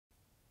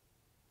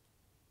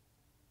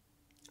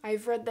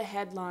I've read the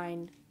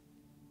headline,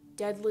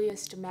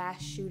 "Deadliest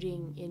Mass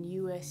Shooting in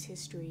U.S.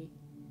 History,"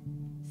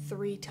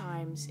 3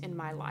 times in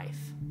my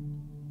life.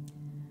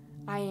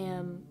 I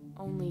am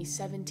only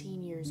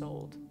 17 years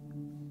old.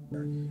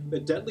 The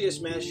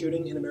deadliest mass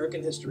shooting in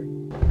American history.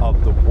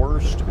 Of the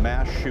worst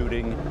mass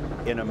shooting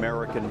in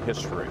American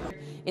history.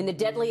 In the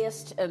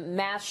deadliest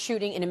mass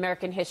shooting in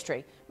American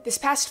history. This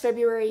past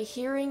February,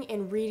 hearing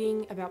and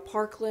reading about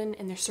Parkland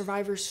and their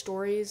survivors'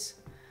 stories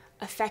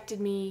affected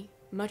me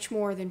much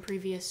more than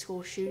previous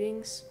school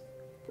shootings.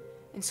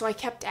 And so I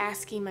kept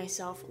asking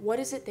myself, what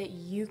is it that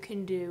you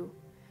can do?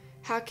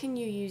 How can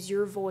you use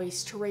your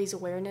voice to raise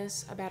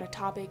awareness about a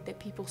topic that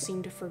people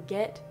seem to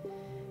forget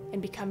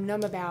and become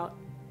numb about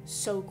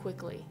so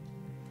quickly?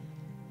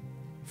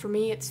 For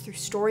me, it's through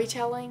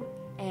storytelling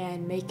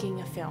and making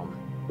a film.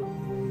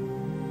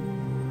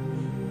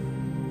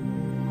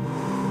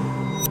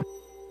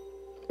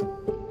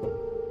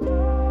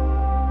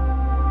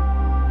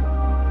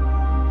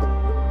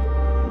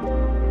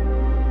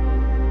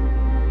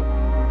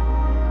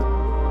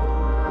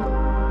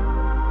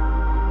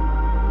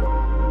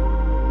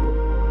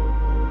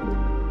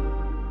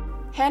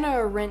 Hannah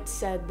Arendt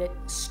said that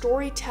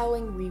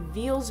storytelling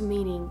reveals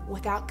meaning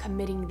without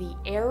committing the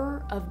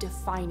error of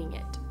defining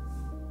it.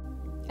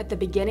 At the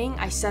beginning,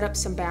 I set up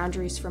some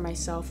boundaries for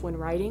myself when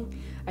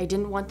writing. I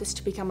didn't want this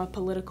to become a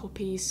political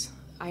piece.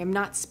 I am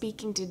not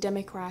speaking to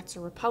Democrats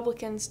or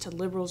Republicans, to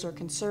liberals or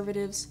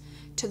conservatives,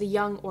 to the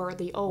young or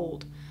the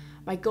old.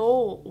 My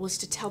goal was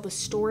to tell the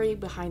story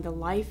behind the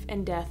life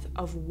and death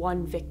of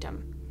one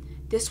victim.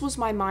 This was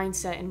my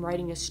mindset in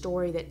writing a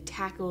story that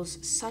tackles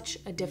such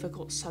a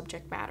difficult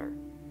subject matter.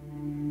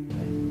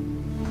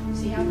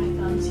 See how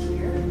my thumb's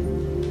here?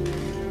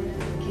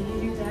 Can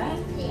you do that?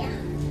 Yeah.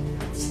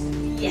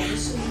 Yeah.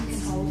 So you can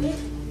hold it.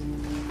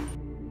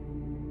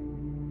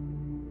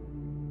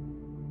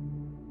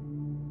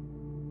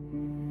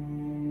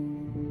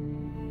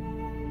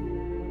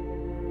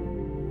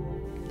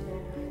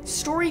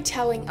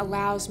 Storytelling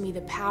allows me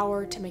the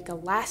power to make a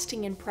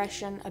lasting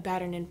impression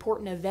about an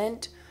important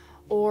event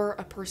or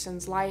a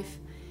person's life.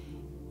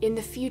 In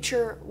the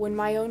future, when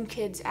my own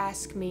kids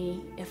ask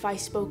me if I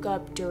spoke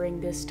up during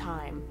this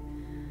time,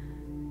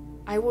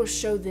 I will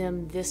show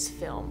them this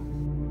film.